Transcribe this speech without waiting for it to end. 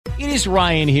It is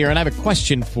Ryan here, and I have a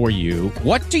question for you.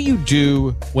 What do you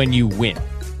do when you win?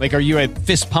 Like, are you a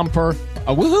fist pumper,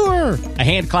 a woohooer, a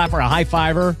hand clapper, a high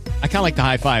fiver? I kind of like the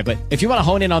high five, but if you want to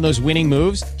hone in on those winning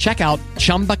moves, check out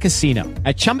Chumba Casino.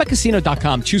 At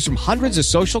ChumbaCasino.com, choose from hundreds of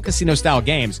social casino-style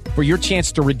games for your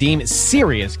chance to redeem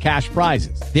serious cash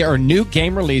prizes. There are new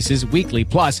game releases weekly,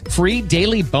 plus free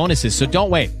daily bonuses. So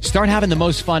don't wait. Start having the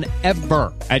most fun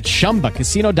ever at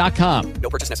ChumbaCasino.com.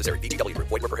 No purchase necessary. VGW Group.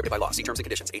 Void where prohibited by law. See terms and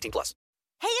conditions. 18 plus.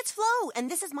 Hey, it's Flo,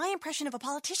 and this is my impression of a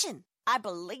politician. I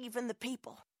believe in the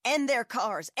people and their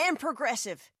cars and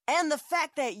Progressive and the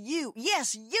fact that you,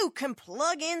 yes, you can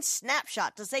plug in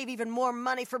Snapshot to save even more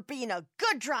money for being a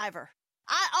good driver.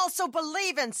 I also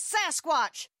believe in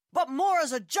Sasquatch, but more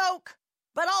as a joke,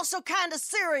 but also kind of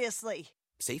seriously.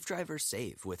 Safe drivers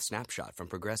save with Snapshot from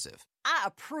Progressive. I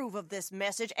approve of this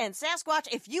message, and Sasquatch,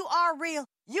 if you are real,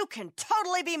 you can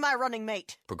totally be my running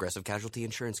mate. Progressive Casualty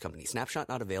Insurance Company. Snapshot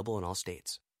not available in all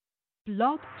states.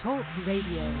 Blog Talk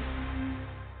Radio.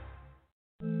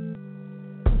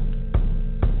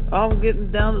 I'm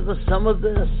getting down to the sum of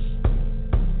this,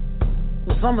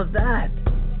 the sum of that,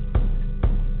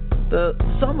 the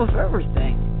sum of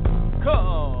everything.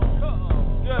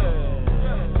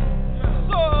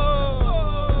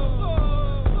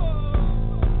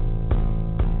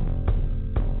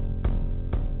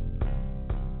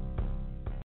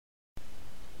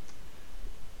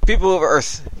 People of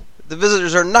Earth, the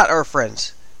visitors are not our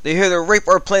friends. They're here to rape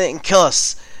our planet and kill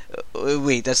us.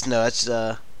 Wait,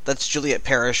 that's Juliet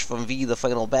Parrish from V the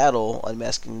Final Battle,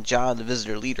 unmasking John, the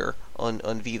visitor leader, on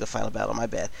V the Final Battle. My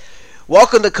bad.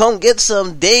 Welcome to Come Get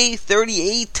Some, day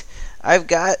 38. I've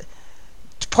got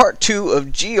part 2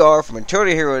 of GR from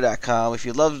InternaHero.com. If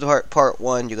you loved part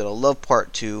 1, you're going to love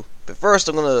part 2. But first,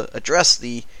 I'm going to address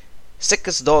the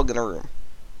sickest dog in the room.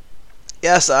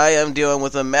 Yes, I am dealing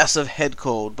with a massive head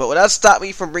cold, but will not stop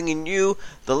me from bringing you,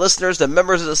 the listeners, the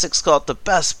members of the Six Cult, the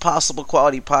best possible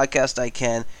quality podcast I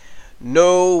can.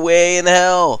 No way in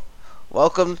hell.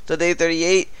 Welcome to day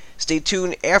 38. Stay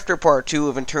tuned after part 2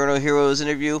 of Internal Hero's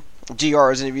interview,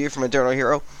 GR's interview from Internal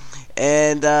Hero,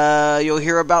 and you'll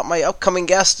hear about my upcoming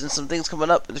guest and some things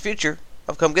coming up in the future.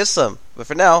 I'll come get some. But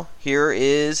for now, here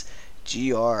is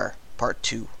GR part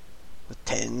 2 with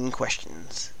 10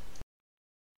 questions.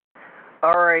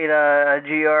 Alright,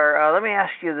 GR, let me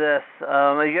ask you this. Do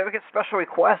you ever get special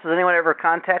requests? Does anyone ever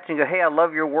contact you and go, hey, I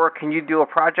love your work, can you do a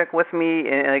project with me,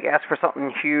 and like, ask for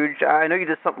something huge? I know you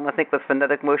did something, I think, with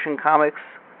Phonetic Motion Comics.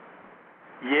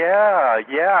 Yeah.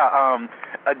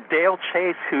 Dale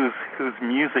Chase, whose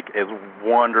music is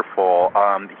wonderful.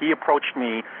 He approached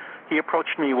me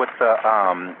with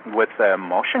a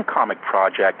motion comic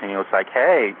project, and he was like,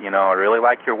 hey, I really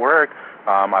like your work.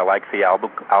 I like the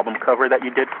album cover that you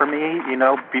did for me,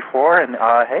 before, and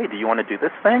hey, do you want to do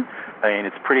this thing? I mean,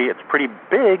 it's pretty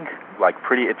big,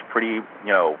 it's pretty,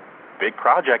 big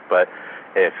project, but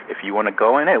if you want to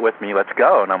go in it with me, let's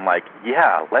go. And I'm like,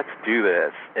 yeah, let's do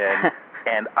this. And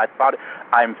and I thought,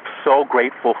 I'm so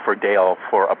grateful for Dale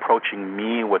for approaching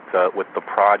me with the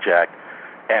project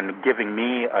and giving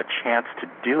me a chance to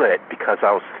do it, because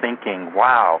I was thinking,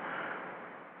 wow,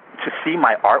 to see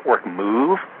my artwork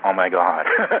move, oh my God.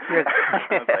 I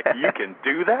was like, you can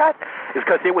do that? It's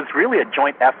because it was really a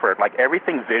joint effort. Like,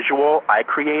 everything visual I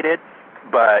created,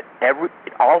 but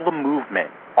all of the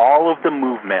movement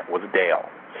was Dale.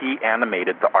 He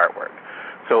animated the artwork.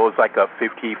 So it was like a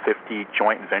 50-50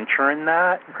 joint venture in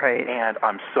that. Right. And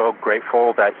I'm so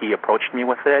grateful that he approached me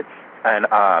with it. And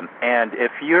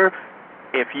if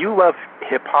you love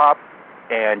hip hop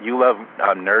and you love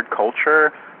nerd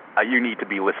culture, you need to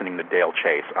be listening to Dale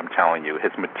Chase. I'm telling you,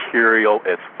 his material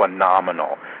is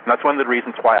phenomenal. And that's one of the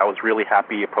reasons why I was really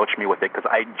happy he approached me with it, because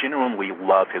I genuinely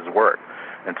love his work.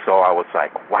 And so I was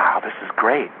like, wow, this is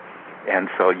great. And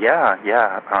so, yeah.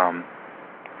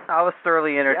 I was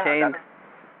thoroughly entertained.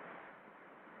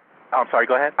 I'm sorry,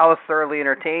 go ahead. I was thoroughly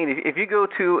entertained. If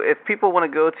people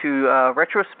want to go to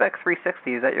Retrospect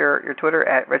 360, is that your Twitter,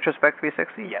 at Retrospect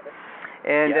 360? Yes.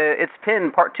 And it's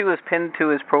pinned. Part 2 is pinned to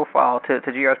his profile, to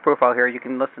GR's profile here. You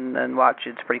can listen and watch.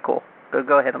 It's pretty cool.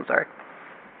 Go ahead. I'm sorry.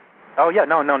 Oh yeah,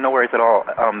 no worries at all.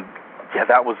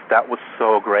 That was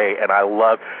so great, and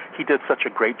he did such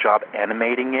a great job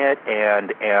animating it,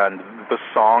 and the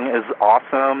song is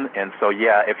awesome. And so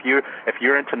yeah, if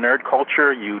you're into nerd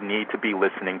culture, you need to be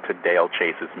listening to Dale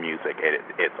Chase's music.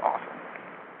 It's awesome.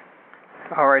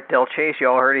 All right, Dale Chase, you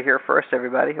all heard it here first,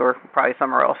 everybody, or probably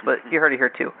somewhere else, but you heard it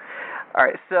here too. All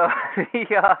right, so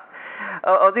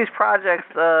these projects,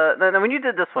 then when you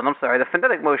did this one, I'm sorry, the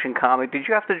Phonetic Motion comic, did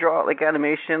you have to draw like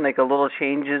animation, like a little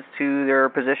changes to their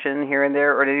position here and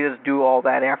there, or did you just do all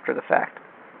that after the fact?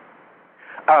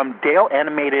 Dale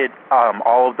animated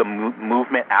all of the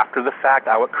movement after the fact.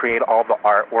 I would create all the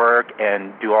artwork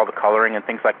and do all the coloring and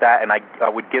things like that, and I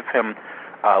would give him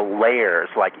layers.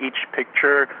 Like each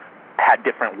picture had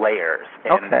different layers,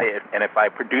 and if I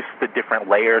produced the different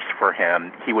layers for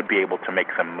him, he would be able to make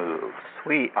them move.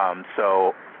 Sweet.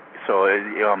 So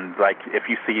like if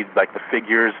you see like the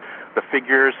figures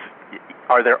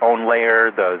are their own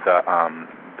layer.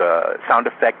 The sound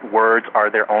effect words are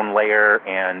their own layer,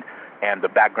 and the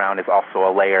background is also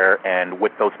a layer. And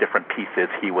with those different pieces,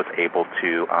 he was able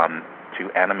to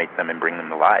animate them and bring them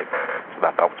to life. So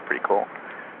that was pretty cool.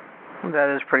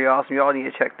 That is pretty awesome. You all need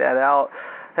to check that out.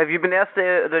 Have you been asked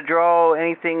to draw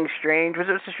anything strange? Was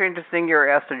it the strangest thing you were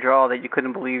asked to draw that you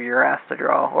couldn't believe you were asked to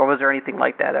draw, or was there anything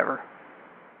like that ever?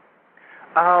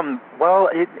 Well,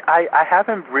 I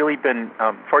haven't really been.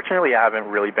 Fortunately, I haven't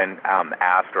really been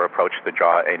asked or approached to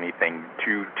draw anything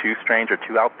too strange or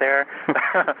too out there.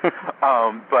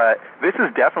 But this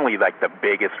is definitely like the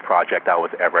biggest project I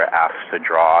was ever asked to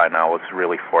draw, and I was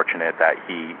really fortunate that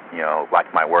he,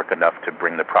 liked my work enough to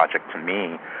bring the project to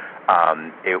me.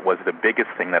 It was the biggest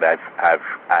thing that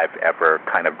I've ever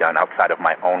kind of done outside of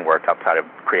my own work, outside of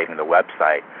creating the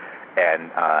website.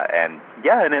 And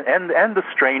the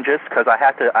strangest, because I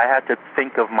had to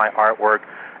think of my artwork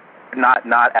not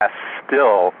as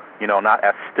still, not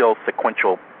as still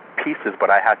sequential pieces, but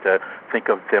I had to think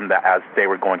of them as they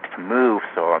were going to move.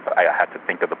 So I had to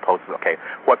think of the poses. Okay,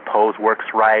 what pose works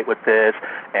right with this,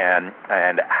 and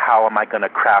how am I going to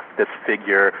craft this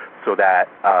figure so that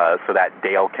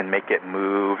Dale can make it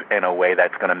move in a way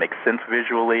that's going to make sense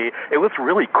visually. It was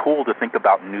really cool to think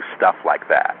about new stuff like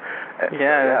that.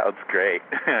 Yeah, it was great.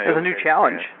 It was a new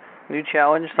challenge. New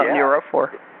challenge, something you were up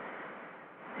for.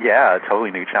 Yeah, a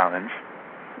totally new challenge.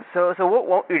 So what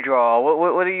won't you draw?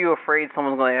 What are you afraid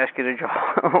someone's going to ask you to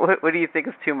draw? What do you think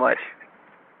is too much?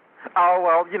 Oh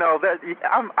well,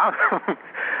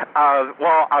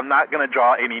 I'm not gonna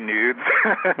draw any nudes.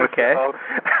 Okay. So,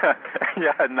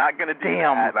 yeah, I'm not gonna do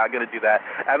that. Not gonna do that.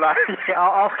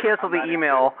 I'll cancel the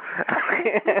email.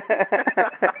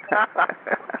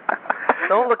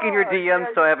 Don't look in your DMs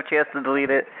so I have a chance to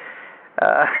delete it.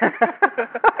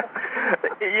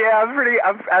 Yeah,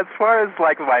 as far as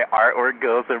like my artwork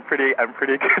goes, I'm pretty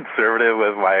conservative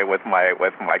with my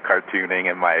cartooning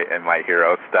and my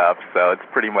hero stuff. So it's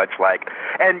pretty much like,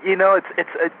 and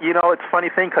it's funny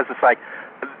thing because it's like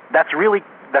that's really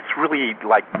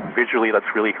like visually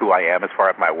that's really who I am as far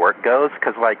as my work goes.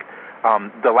 Because like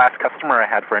the last customer I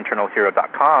had for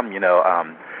InternalHero.com,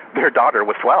 their daughter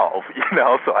was 12,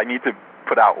 so I need to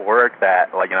put out work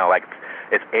that like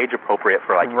it's age appropriate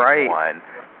for like anyone.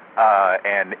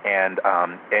 And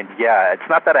yeah, it's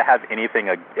not that it has anything.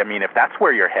 I mean, if that's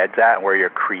where your head's at and where your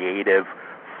creative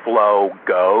flow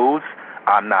goes,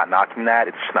 I'm not knocking that.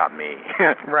 It's just not me.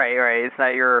 Right. It's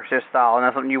not your style, and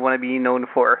that's something you want to be known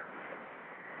for.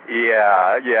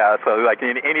 Yeah. So like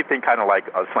anything kind of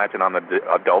like slanted on the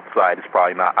adult side is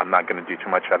probably not. I'm not going to do too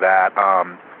much of that.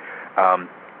 I'm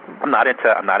not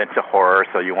into horror,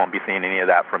 so you won't be seeing any of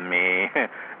that from me.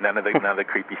 None of the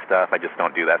creepy stuff. I just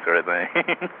don't do that sort of thing.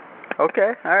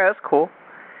 Okay, all right, that's cool.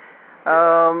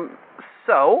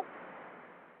 So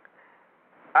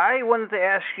I wanted to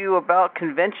ask you about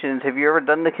conventions. Have you ever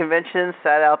done the conventions,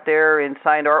 sat out there and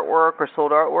signed artwork or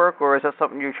sold artwork, or is that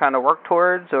something you're trying to work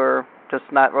towards, or just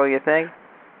not really a thing?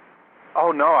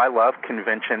 Oh no, I love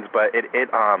conventions, but it's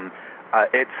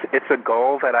a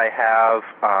goal that I have.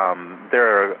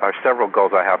 There are several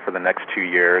goals I have for the next 2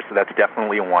 years. So that's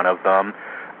definitely one of them.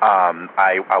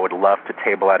 I would love to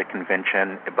table at a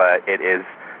convention, but it is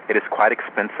quite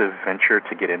expensive venture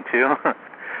to get into.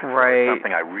 Right. It's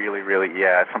something I really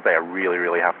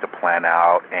have to plan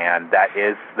out, and that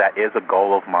is a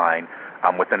goal of mine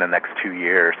within the next 2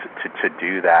 years to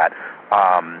do that.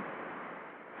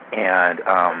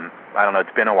 I don't know,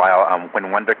 it's been a while. When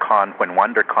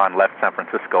WonderCon left San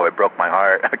Francisco, it broke my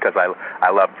heart because I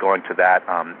loved going to that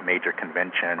major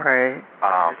convention. Right.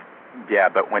 Yeah,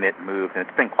 but when it moved, and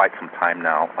it's been quite some time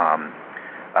now,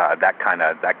 that kind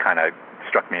of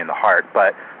struck me in the heart.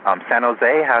 But San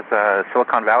Jose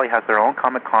Silicon Valley has their own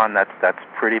Comic-Con that's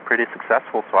pretty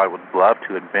successful. So I would love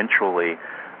to eventually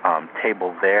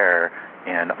table there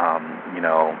and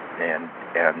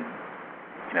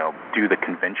do the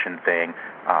convention thing.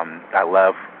 I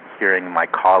love hearing my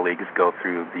colleagues go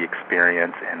through the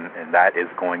experience, and that is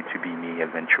going to be me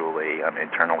eventually.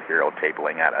 Internal Hero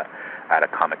tabling at a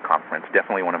comic conference.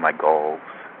 Definitely one of my goals.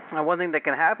 Now, one thing that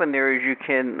can happen there is you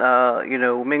can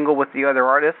mingle with the other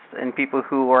artists and people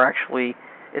who are actually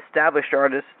established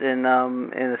artists in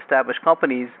established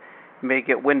companies may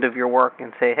get wind of your work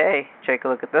and say, hey, take a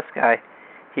look at this guy.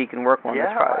 he can work on this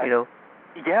project, you know.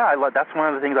 Yeah, that's one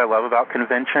of the things I love about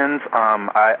conventions.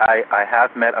 I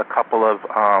have met a couple of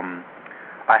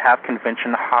I have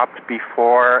convention hopped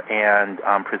before and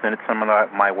presented some of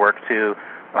my work to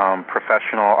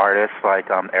professional artists like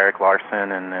Eric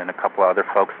Larson and a couple other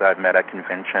folks that I've met at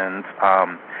conventions.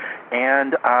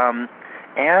 And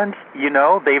you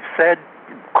know, they've said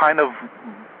kind of,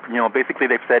 you know, basically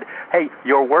they've said, hey,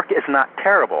 your work is not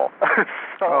terrible.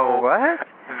 So what?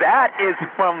 That is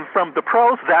from the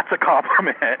pros. That's a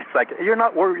compliment. It's like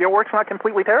your work's not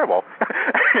completely terrible.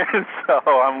 And so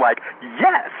I'm like,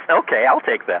 yes, okay, I'll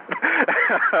take that.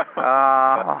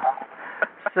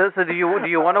 So do you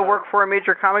want to work for a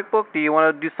major comic book? Do you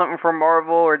want to do something for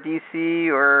Marvel or DC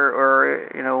or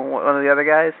you know, one of the other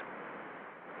guys?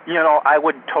 You know, I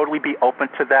would totally be open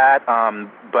to that.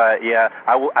 But yeah,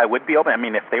 I would be open. I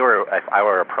mean, if I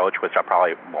were approached, which I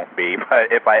probably won't be,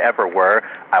 but if I ever were,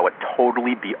 I would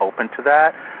totally be open to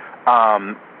that.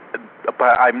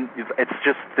 But it's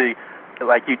just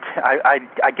I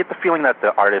get the feeling that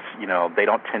the artists, you know, they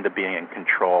don't tend to be in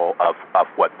control of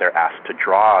what they're asked to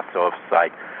draw. So it's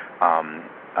like,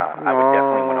 I would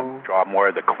definitely want to draw more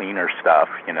of the cleaner stuff,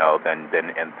 you know, than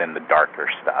the darker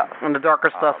stuff. And the darker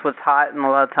stuff's what's hot, and a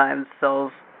lot of times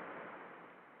sells.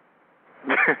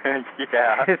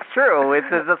 Yeah, it's true.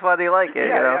 That's why they like it,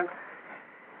 yeah, you know.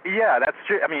 Yeah, that's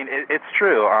true. I mean, it's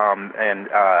true.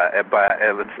 But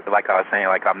it's, like I was saying,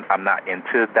 like I'm not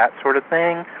into that sort of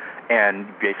thing. And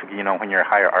basically, you know, when you're a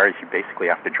higher artist, you basically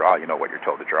have to draw, you know, what you're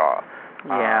told to draw.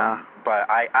 Yeah. But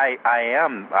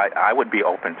I would be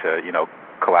open to, you know,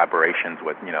 collaborations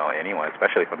with, you know, anyone,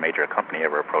 especially if a major company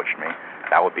ever approached me.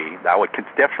 I would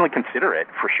definitely consider it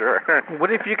for sure. What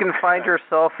if you can find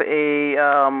yourself I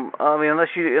mean, unless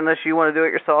you want to do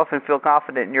it yourself and feel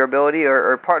confident in your ability,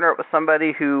 or partner up with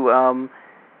somebody who's a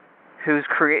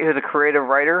creative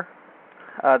writer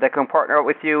that can partner up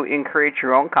with you and create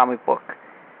your own comic book.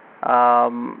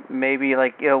 Maybe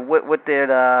like, you know, what's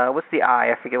the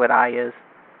I forget what I is.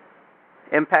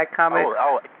 Impact Comics.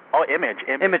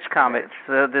 Image Comics.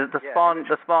 The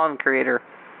Spawn creator.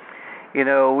 You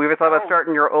know, we ever thought about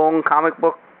starting your own comic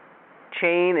book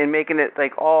chain and making it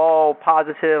like all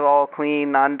positive, all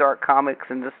clean, non-dark comics,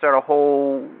 and just start a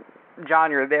whole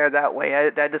genre there that way?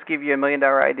 That just give you $1 million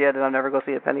idea that I'll never go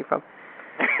see a penny from.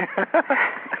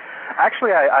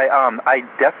 Actually, I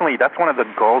definitely, that's one of the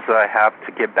goals that I have,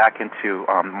 to get back into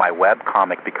my web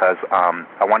comic, because I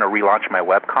want to relaunch my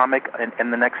web comic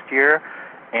in the next year,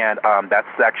 and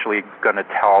that's actually going to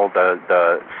tell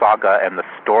the saga and the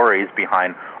stories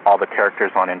behind all the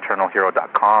characters on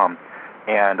InternalHero.com,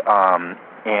 and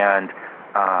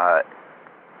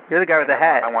you're the guy with the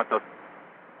hat. I want those.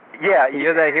 Yeah,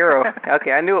 you're that hero.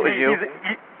 Okay, I knew it was you.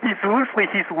 He's loosely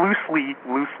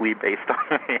based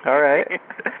on me. All right.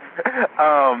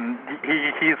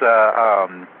 He's a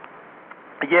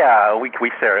yeah. We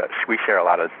share a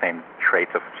lot of the same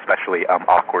traits of, especially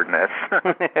awkwardness,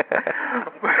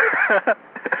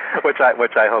 which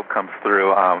I hope comes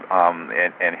through.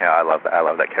 And yeah, I love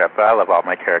that character. I love all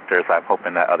my characters. I'm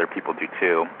hoping that other people do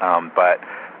too.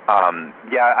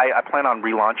 Yeah, I plan on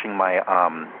relaunching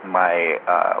my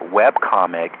web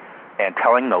comic and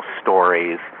telling those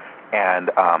stories,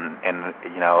 and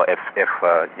you know,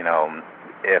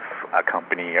 if a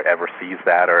company ever sees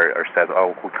that or says,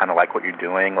 oh, we kind of like what you're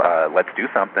doing, let's do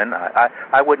something,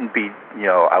 I wouldn't be, you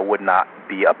know, I would not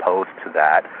be opposed to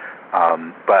that.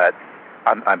 But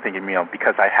I'm thinking, you know,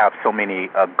 because I have so many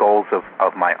goals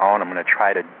of my own, I'm going to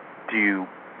try to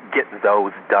get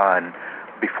those done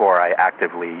before I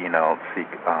actively, you know, seek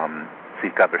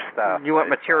other stuff. You want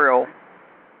material.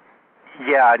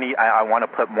 Yeah, I want to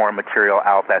put more material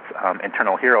out that's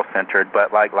Internal Hero centered,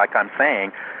 but like I'm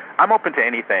saying, I'm open to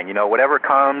anything. You know, whatever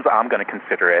comes, I'm going to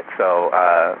consider it. So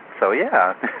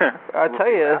yeah. I'll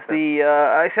tell you,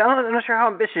 I'm not sure how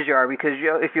ambitious you are, because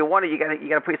if you want it, you got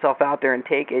to put yourself out there and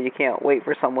take it. You can't wait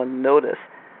for someone to notice.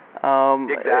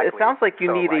 Exactly. It sounds like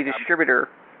you need a distributor.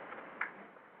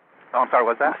 Oh, I'm sorry,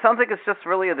 what's that? It sounds like it's just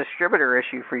really a distributor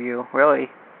issue for you, really.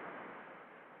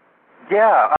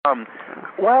 Yeah,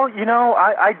 well, you know,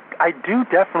 I do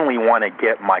definitely want to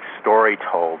get my story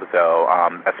told, though,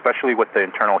 especially with the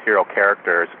Internal Hero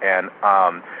characters, and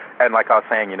like I was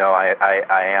saying, you know, I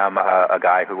am a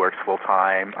guy who works full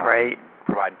time, right,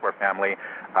 providing for a family.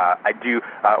 I do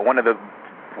one of the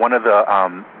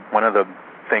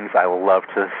things I love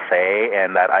to say,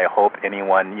 and that I hope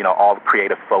anyone, you know, all the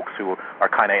creative folks who are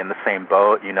kind of in the same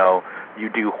boat, you know, you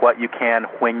do what you can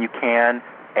when you can,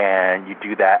 and you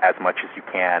do that as much as you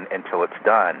can until it's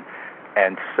done.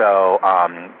 And so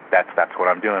that's what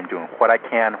I'm doing. I'm doing what I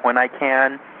can when I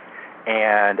can,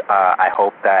 and I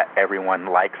hope that everyone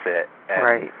likes it. And,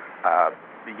 right.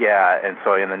 Yeah, and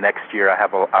so in the next year I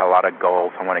have a lot of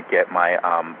goals. I want to get my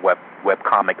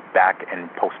webcomic back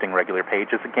and posting regular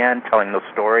pages again, telling those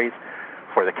stories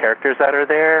for the characters that are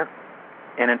there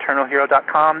in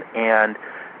InternalHero.com, and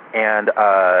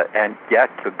yeah,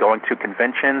 going to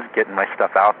conventions, getting my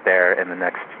stuff out there in the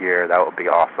next year. That would be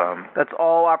awesome. That's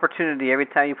all opportunity. Every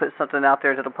time you put something out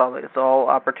there to the public, it's all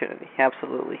opportunity.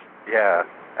 Absolutely. Yeah,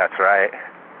 that's right.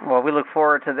 Well, we look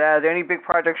forward to that. Are there any big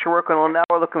projects you're working on now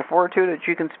or looking forward to that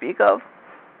you can speak of?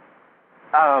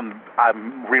 I'm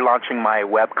relaunching my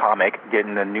webcomic,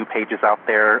 getting the new pages out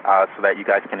there so that you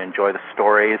guys can enjoy the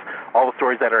stories, all the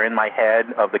stories that are in my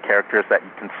head of the characters that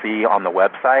you can see on the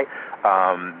website.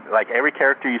 Like every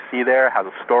character you see there has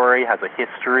a story, has a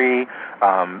history,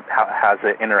 has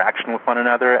an interaction with one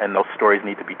another, and those stories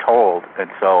need to be told. And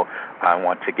so I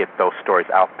want to get those stories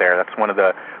out there. That's one of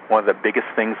the biggest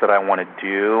things that I want to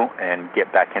do, and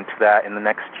get back into that in the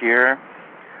next year.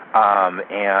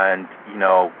 And you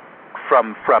know,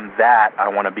 from that, I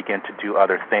want to begin to do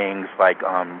other things, like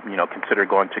you know, consider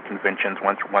going to conventions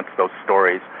once those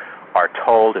stories are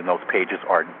told and those pages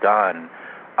are done.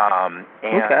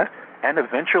 And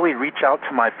eventually reach out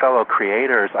to my fellow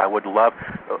creators. I would love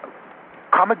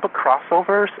comic book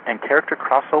crossovers and character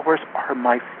crossovers are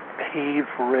my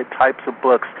favorite types of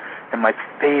books and my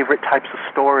favorite types of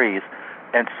stories.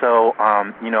 And so,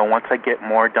 you know, once I get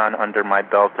more done under my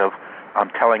belt of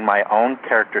telling my own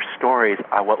character stories,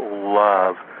 I would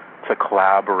love to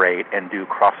collaborate and do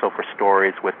crossover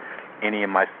stories with any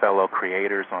of my fellow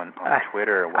creators on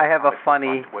Twitter. I have a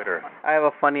funny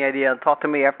idea. Talk to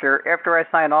me after I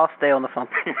sign off. Stay on the phone.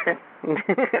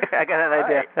 I got an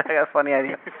idea. I got a funny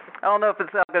idea. I don't know if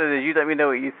it's how good it is. You let me know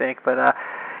what you think. But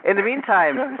in the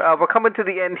meantime, we're coming to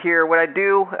the end here. What I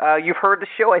do, you've heard the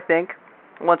show, I think,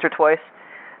 once or twice.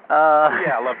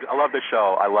 Yeah, I love the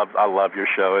show. I love your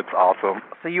show. It's awesome.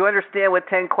 So you understand what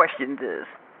 10 questions is.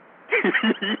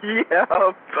 Yeah.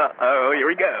 Oh, here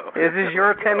we go. This is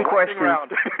your 10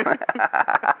 questions.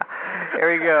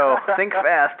 Here we go. Think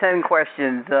fast. 10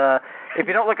 questions. If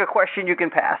you don't like a question, you can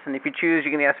pass, and if you choose,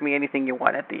 you can ask me anything you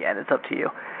want at the end. It's up to you.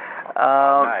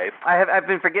 Nice. I've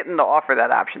been forgetting to offer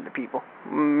that option to people,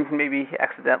 maybe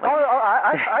accidentally.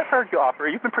 I've heard you offer.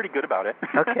 You've been pretty good about it.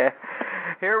 Okay.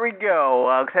 Here we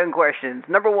go. 10 questions.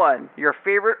 Number 1, your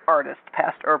favorite artist,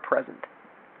 past or present?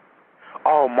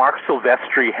 Oh, Marc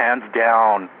Silvestri, hands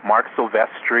down. Marc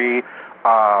Silvestri,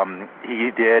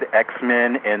 he did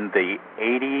X-Men in the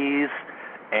 80s,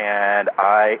 and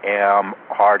I am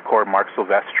hardcore Marc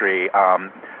Silvestri.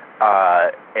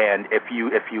 And if you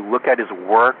look at his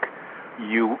work,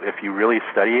 if you really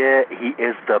study it, he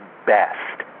is the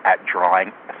best at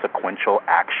drawing sequential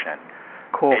action.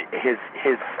 Cool. His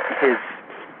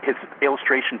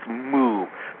illustrations move.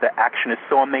 The action is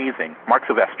so amazing. Marc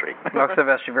Silvestri. Marc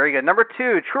Silvestri, very good. Number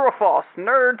 2, true or false?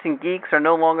 Nerds and geeks are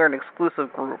no longer an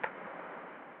exclusive group.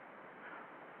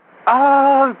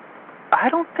 I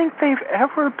don't think they've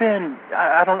ever been.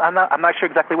 I'm not sure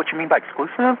exactly what you mean by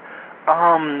exclusive.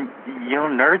 You know,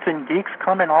 nerds and geeks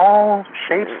come in all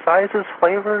shapes, sizes,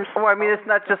 flavors. Well, I mean, it's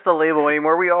not just a label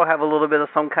anymore. We all have a little bit of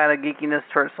some kind of geekiness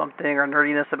towards something or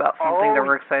nerdiness about something that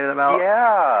we're excited about.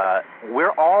 Yeah,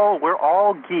 we're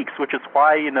all geeks, which is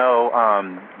why I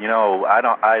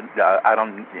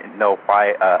don't know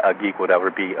why a geek would ever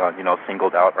be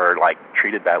singled out or like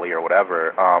treated badly or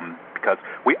whatever. Because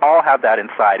we all have that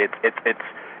inside.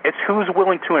 It's who's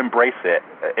willing to embrace it.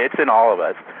 It's in all of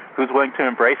us. Who's willing to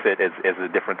embrace it is a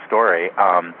different story.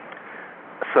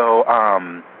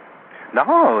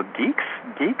 No, geeks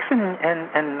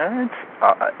and nerds,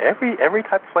 every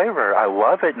type of flavor. I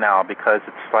love it now because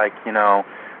it's like,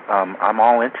 I'm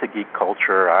all into geek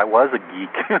culture. I was a geek.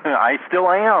 I still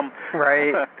am.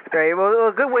 Right. Well,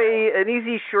 a good way, an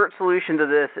easy, short solution to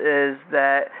this is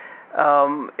that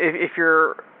if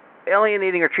you're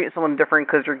alienating or treating someone different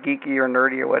because you're geeky or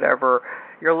nerdy or whatever,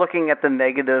 you're looking at the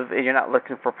negative and you're not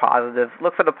looking for positive.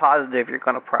 Look for the positive. You're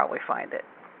going to probably find it.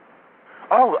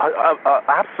 Oh,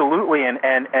 absolutely, and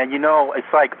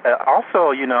it's like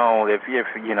also, if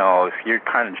you're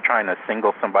kind of trying to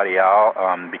single somebody out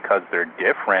because they're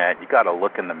different, you got to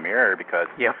look in the mirror because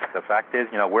the fact is,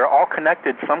 we're all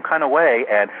connected some kind of way,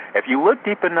 and if you look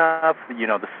deep enough,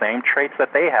 the same traits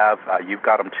that they have, you've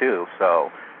got them too.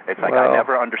 So it's like I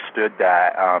never understood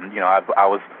that. I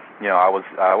was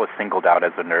singled out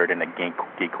as a nerd and a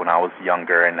geek when I was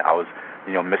younger, and I was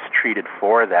mistreated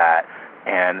for that.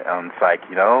 And it's like,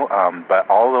 but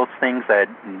all those things that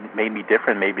made me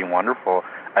different, made me wonderful.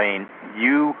 I mean,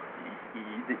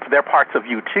 they're parts of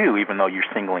you too, even though you're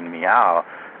singling me out.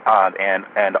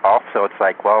 And also, it's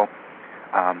like, well,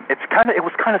 it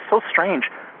was kind of so strange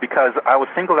because I was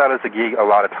singled out as a geek a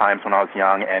lot of times when I was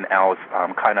young, and I was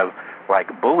kind of like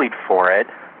bullied for it.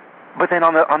 But then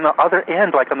on the other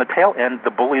end, like on the tail end,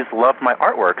 the bullies loved my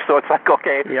artwork. So it's like,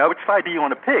 okay, which side do you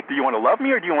want to pick? Do you want to love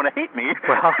me or do you want to hate me?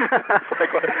 Well, it's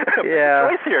like,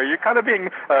 choice here. You're kind of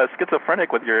being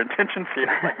schizophrenic with your intentions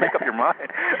here. Like, make up your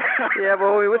mind. Yeah,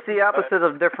 well, what's the opposite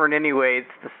of different anyway?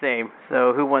 It's the same.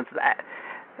 So who wants that?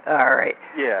 All right.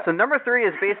 Yeah. So number 3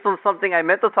 is based on something I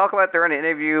meant to talk about during the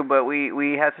interview, but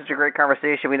we had such a great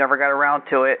conversation, we never got around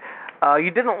to it.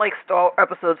 You didn't like Star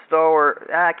Wars.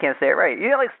 I can't say it right. You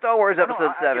didn't like Star Wars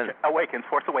Episode 7.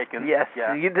 Force Awakens. Yes.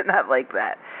 Yeah. You did not like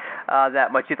that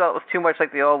much. You thought it was too much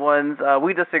like the old ones.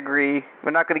 We disagree.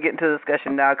 We're not going to get into the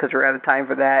discussion now because we're out of time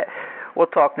for that. We'll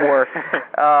talk more.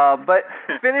 But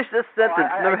finish this sentence.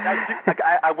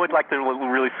 I would like to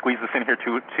really squeeze this in here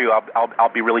too. I'll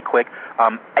be really quick.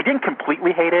 I didn't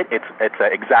completely hate it. It's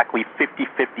exactly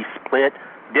 50-50 split.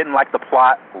 Didn't like the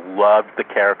plot, loved the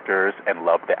characters, and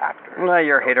loved the actors. Well,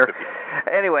 you're a hater.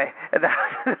 Anyway,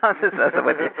 I'm just messing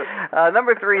with you.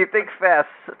 Number 3, think fast.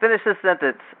 Finish this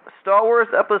sentence. Star Wars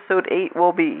Episode 8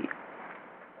 will be.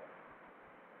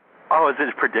 Oh, is it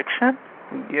a prediction?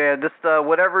 Yeah, just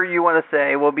whatever you want to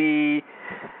say will be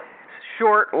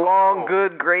short, long,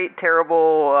 good, great,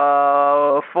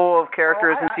 terrible, full of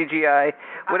characters and CGI,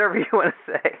 whatever you want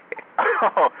to say.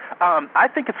 I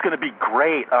think it's going to be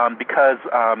great because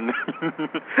I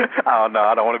don't know.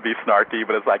 I don't want to be snarky,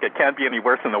 but it's like it can't be any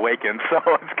worse than Awakens, so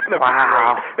it's going to be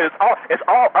great. It's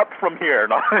all up from here.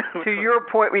 To your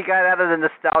point, we got out of the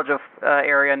nostalgia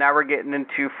area. Now we're getting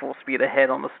into full speed ahead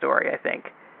on the story. I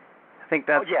think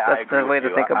that's the way to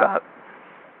think about it.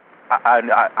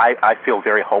 I feel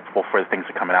very hopeful for the things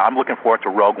that are coming out. I'm looking forward to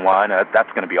Rogue One. That's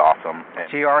going to be awesome. And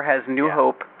GR has new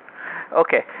hope.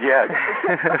 Okay. Yeah.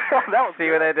 See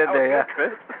what I did there, yeah.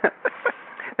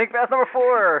 Think fast. Number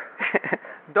 4.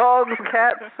 Dogs,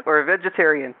 cats, or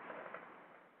vegetarian?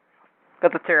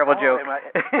 That's a terrible joke.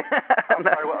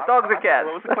 Dogs or cats?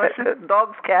 What was the question?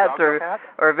 Dogs, cats,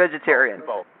 or vegetarian?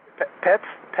 Both. Pets?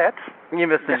 You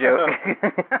missed the joke.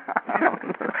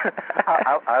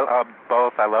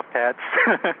 Both. I love pets.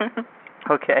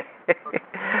 Okay.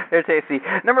 They're tasty.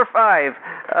 Number 5.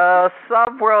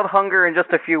 Solve world hunger in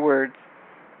just a few words.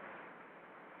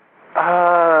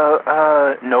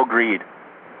 No greed.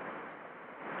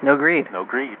 No greed. No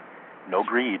greed. No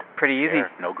greed. Pretty easy.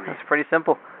 No greed. That's pretty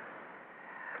simple.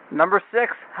 Number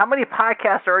 6. How many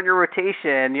podcasts are in your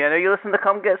rotation? You know you listen to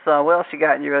Come Get Some. What else you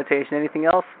got in your rotation? Anything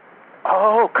else?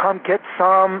 Oh, Come Get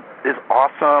Some is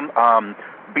awesome.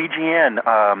 BGN.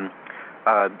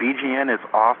 BGN is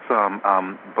awesome.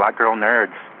 Black Girl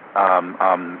Nerds.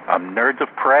 Nerds of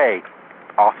Prey.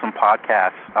 Awesome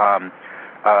podcast.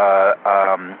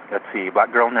 Let's see.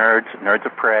 Black Girl Nerds. Nerds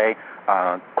of Prey.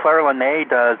 Clara Lene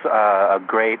does a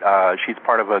great. She's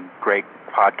part of a great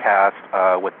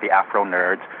podcast with the Afro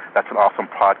Nerds. That's an awesome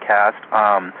podcast.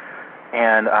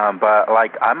 But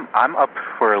like I'm up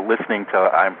for listening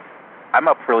to. I'm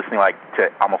up for listening like to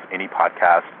almost any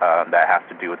podcast that has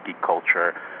to do with geek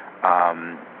culture.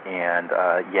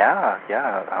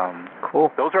 Cool.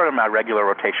 Those are my regular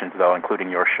rotations, though, including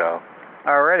your show.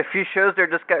 All right, a few shows there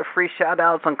just got free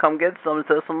shout-outs on Come Get Some,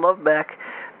 so some love back.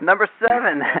 Number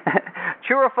 7,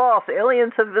 true or false,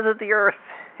 aliens have visited the Earth,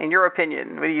 in your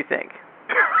opinion. What do you think?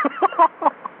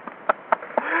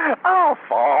 Oh,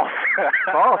 false.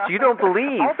 False. You don't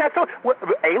believe. Oh, that's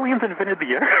aliens invented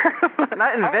the Earth.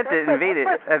 Not invented, invaded.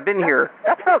 I've been here.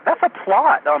 That's a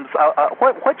plot.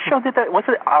 What show did that? Was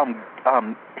it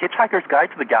Hitchhiker's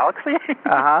Guide to the Galaxy?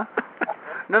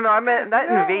 No, I meant not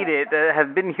invaded.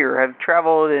 Have been here. Have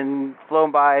traveled and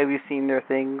flown by. We've seen their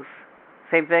things.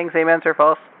 Same thing. Same answer.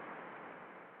 False.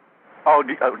 Oh,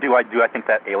 do I think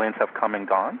that aliens have come and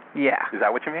gone? Yeah. Is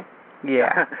that what you mean?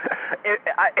 Yeah.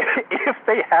 If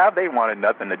they have, they wanted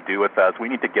nothing to do with us. We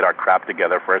need to get our crap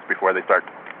together first before they start.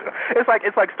 It's like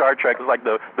Star Trek. It's like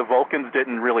the Vulcans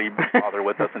didn't really bother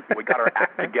with us until we got our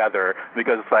act together,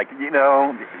 because it's like,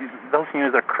 those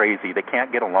humans are crazy. They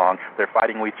can't get along. They're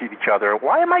fighting with each other.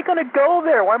 Why am I going to go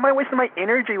there? Why am I wasting my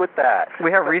energy with that?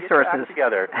 We have resources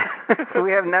together.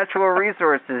 We have natural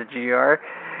resources, GR.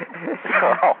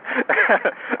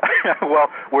 Well,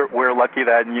 we're lucky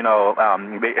that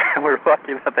we're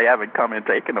lucky that they haven't come and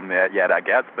taken them yet. I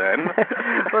guess then.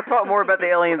 We'll talk more about the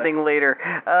alien thing later.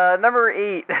 Number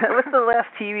 8. What's the last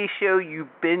TV show you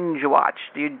binge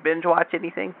watched? Do you binge watch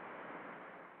anything?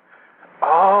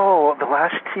 Oh, the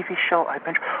last TV show I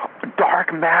binged,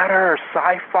 Dark Matter,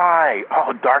 sci-fi.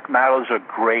 Oh, Dark Matter is a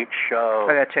great show.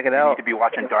 I gotta check it out. You need to be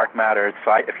watching Dark Matter.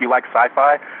 If you like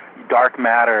sci-fi, Dark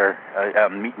Matter.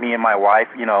 Me and my wife,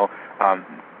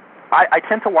 I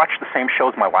tend to watch the same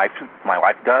shows my wife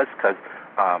does because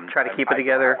try to keep it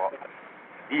together.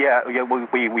 Yeah,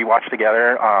 we watch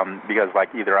together because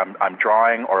like either I'm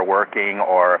drawing or working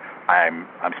or I'm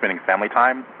spending family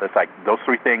time. It's like those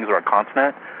three things are a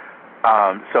constant.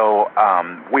 So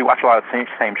we watch a lot of the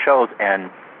same shows, and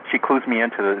she clues me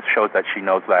into the shows that she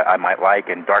knows that I might like.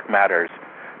 And Dark Matter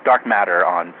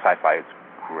on Sci-Fi is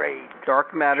great.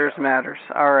 Dark Matters.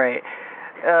 All right.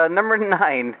 Number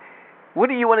 9. What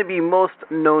do you want to be most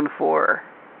known for?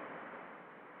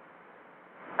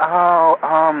 Oh,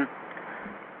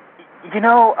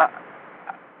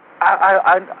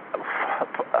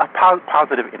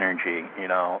 positive energy.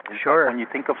 Sure. When you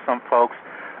think of some folks,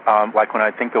 like when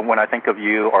I think of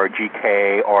you or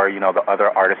GK or the other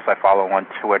artists I follow on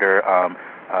Twitter,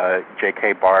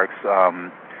 JK Barks,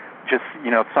 just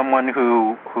someone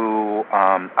who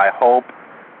I hope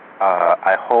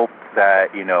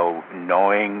that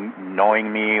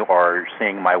knowing me or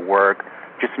seeing my work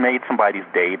just made somebody's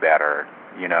day better.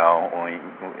 I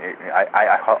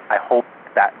hope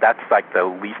that's like the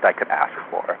least I could ask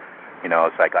for.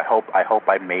 It's like I hope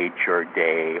I made your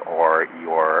day or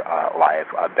your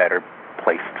life a better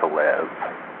place to live.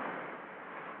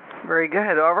 Very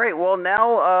good. All right. Well,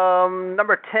 now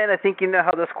number 10. I think you know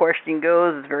how this question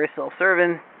goes. It's very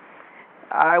self-serving.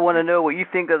 I want to know what you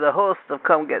think of the host of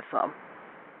Come Get Some.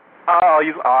 Oh,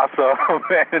 he's awesome,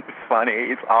 man. It's funny.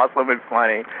 He's awesome and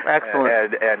funny.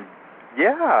 Excellent. And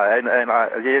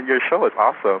your show is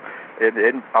awesome.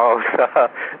 The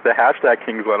hashtag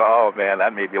Kings one, oh man,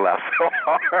 that made me laugh so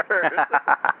hard.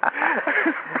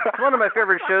 It's one of my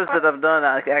favorite shows that I've done,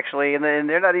 actually, and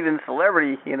they're not even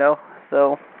celebrity,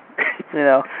 so,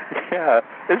 Yeah,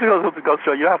 it's goes to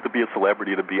show you don't have to be a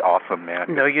celebrity to be awesome,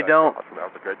 man. No, you don't. Awesome.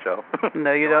 That was a great show.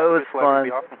 No, you don't. It was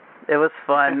fun. Awesome. It was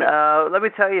fun. Let me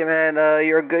tell you, man,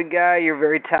 you're a good guy. You're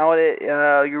very talented.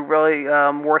 You're really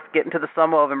worth getting to the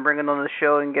sum of and bringing on the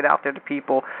show and get out there to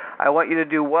people. I want you to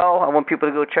do well. I want people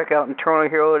to go check out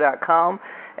InternalHero.com,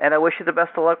 and I wish you the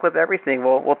best of luck with everything.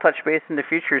 We'll touch base in the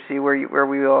future, see where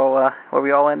we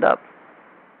all end up.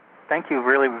 Thank you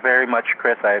really very much,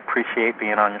 Chris. I appreciate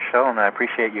being on your show, and I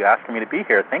appreciate you asking me to be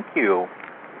here. Thank you.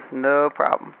 No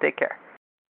problem. Take care.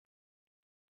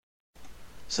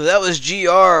 So that was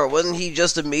GR. Wasn't he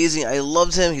just amazing? I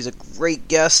loved him. He's a great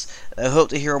guest. I hope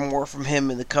to hear more from him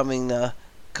in the coming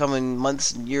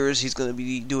months and years. He's going to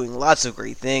be doing lots of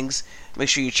great things. Make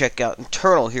sure you check out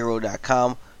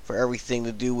InternalHero.com for everything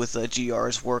to do with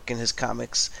GR's work and his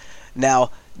comics.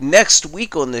 Now, next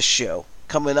week on this show,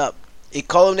 coming up, they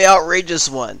call him the outrageous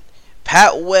one,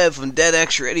 Pat Webb from Dead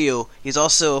X Radio. He's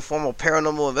also a former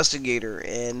paranormal investigator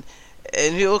and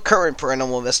a current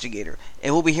paranormal investigator.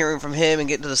 And we'll be hearing from him and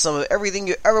getting to the sum of everything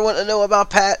you ever want to know about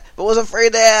Pat, but was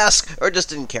afraid to ask or just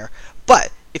didn't care.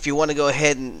 But if you want to go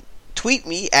ahead and tweet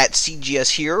me at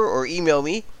CGSHere or email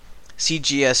me,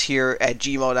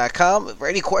 cgshere@gmail.com, for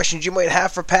any questions you might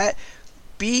have for Pat,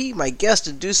 be my guest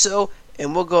and do so,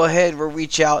 and we'll go ahead and we'll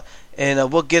reach out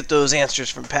and we'll get those answers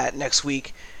from Pat next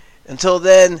week. Until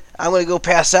then, I'm going to go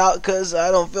pass out because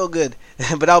I don't feel good,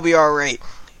 but I'll be alright.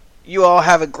 You all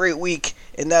have a great week,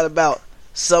 and that about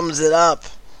sums it up.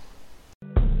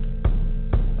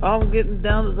 I'm getting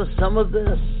down to the sum of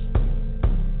this,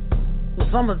 the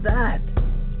sum of that,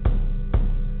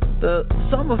 the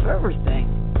sum of everything.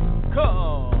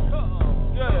 Come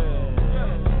get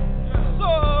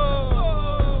some.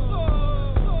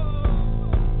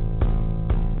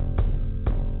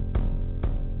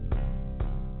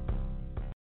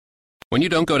 When you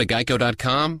don't go to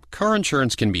Geico.com, car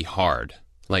insurance can be hard.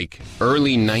 Like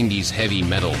early 90s heavy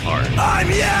metal hard. I'm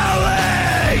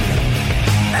yelling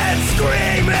and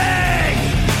screaming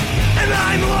and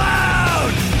I'm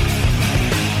loud.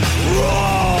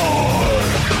 Roar!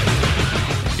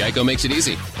 Geico makes it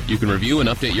easy. You can review and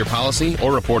update your policy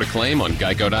or report a claim on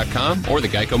Geico.com or the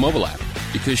Geico mobile app.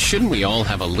 Because shouldn't we all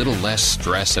have a little less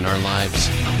stress in our lives?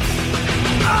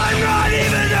 I'm not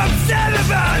even upset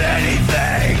about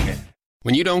anything.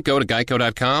 When you don't go to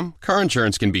Geico.com, car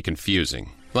insurance can be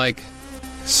confusing. Like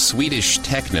Swedish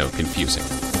techno confusing.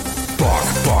 Bark,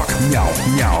 bark, meow,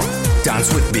 meow.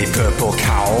 Dance with me, purple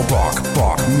cow. Bark,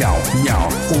 bark, meow, meow.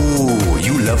 Ooh,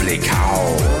 you lovely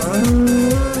cow.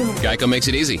 Geico makes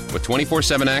it easy. With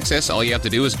 24/7 access, all you have to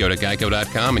do is go to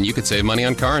Geico.com and you could save money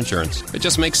on car insurance. It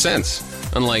just makes sense.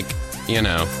 Unlike,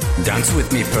 Dance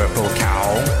with me, purple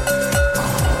cow.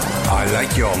 I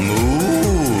like your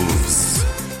moves.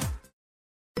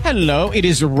 Hello, it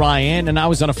is Ryan, and I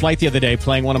was on a flight the other day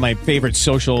playing one of my favorite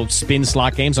social spin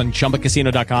slot games on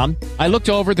ChumbaCasino.com. I looked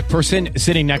over at the person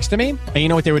sitting next to me, and you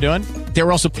know what they were doing? They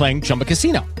were also playing Chumba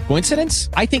Casino. Coincidence?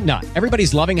 I think not.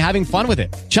 Everybody's loving having fun with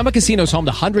it. Chumba Casino is home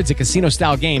to hundreds of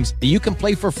casino-style games that you can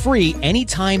play for free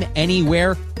anytime,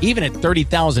 anywhere, even at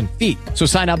 30,000 feet. So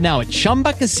sign up now at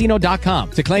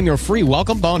ChumbaCasino.com to claim your free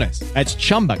welcome bonus. That's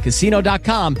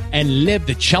ChumbaCasino.com and live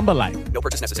the Chumba life. No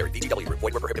purchase necessary. VGW. Void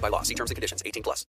where prohibited by law. See terms and conditions. 18+.